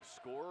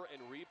scorer and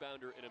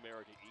rebounder in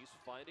America East,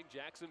 finding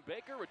Jackson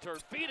Baker,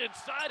 return feet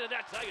inside, and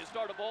that's how you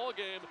start a ball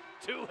game.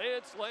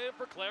 Two-hand slam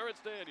for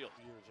Clarence Daniels.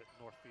 Years at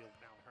Northfield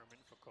Mount Herman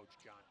for Coach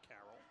John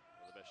Carroll.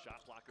 One of the best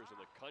shot blockers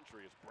in the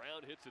country as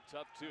Brown hits it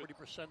tough too.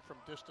 40% from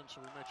distance,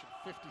 and we mentioned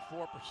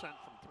 54%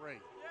 from three.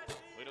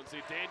 We don't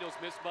see Daniels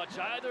miss much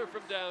either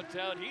from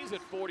downtown. He's at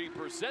 40%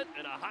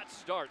 and a hot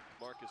start.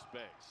 Marcus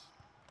Banks.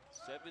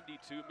 72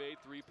 made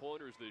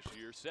three-pointers this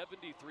year,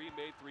 73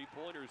 made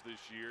three-pointers this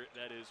year.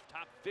 That is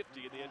top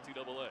 50 in the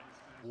NCAA.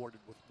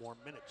 Awarded with more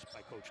minutes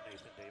by Coach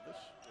Nathan Davis.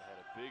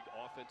 Had a big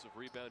offensive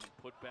rebound and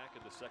put back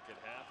in the second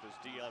half as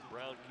Deion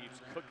Brown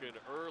keeps cooking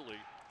early.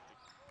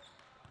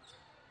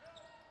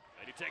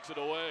 And he takes it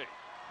away.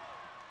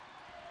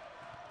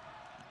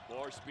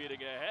 Moore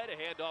speeding ahead, a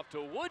handoff to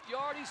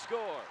Woodyard, he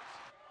scores.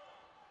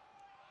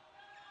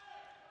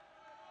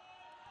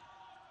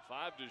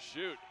 5 to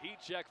shoot, heat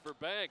check for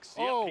Banks.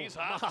 Yep, he's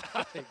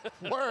hot.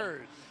 My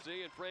word.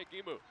 Seeing Frank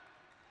Emu.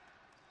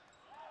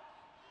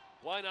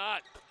 Why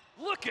not?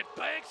 Look at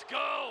Banks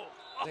go.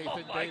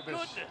 Nathan my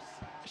Davis.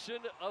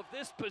 Goodness. Of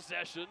this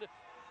possession,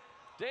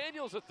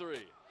 Daniels a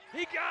three.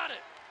 He got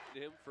it.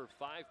 Him for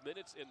 5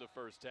 minutes in the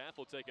first half.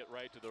 We'll take it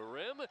right to the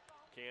rim.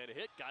 Can't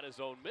hit, got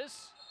his own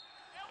miss.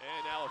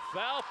 And now a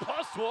foul,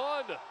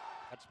 +1.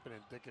 That's been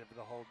indicative of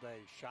the whole day.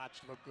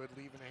 Shots look good,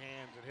 leaving the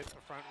hands, and hit the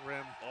front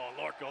rim. Oh,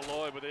 Lorco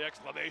Lloyd with the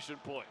exclamation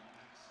point.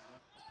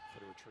 For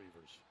the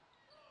Retrievers.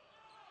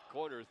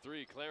 Corner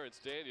three, Clarence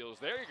Daniels.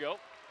 There you go.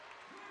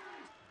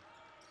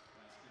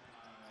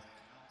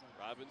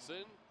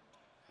 Robinson,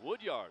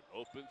 Woodyard,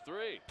 open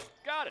three.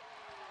 Got it.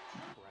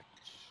 Correct.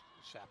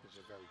 Sapp is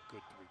a very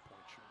good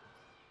three-point shooter.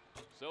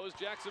 So is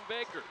Jackson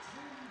Baker.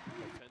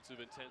 Defensive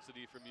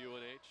intensity from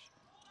UNH.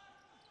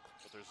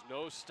 But there's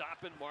no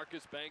stopping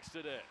Marcus Banks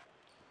today.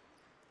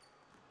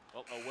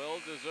 Well, a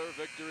well-deserved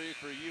victory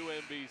for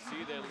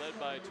UMBC. They led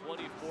by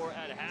 24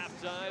 at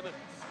halftime.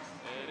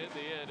 And in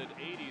the end, an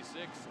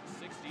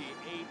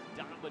 86-68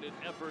 dominant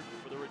effort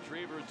for the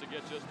Retrievers to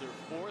get just their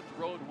 4th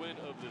road win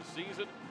of the season.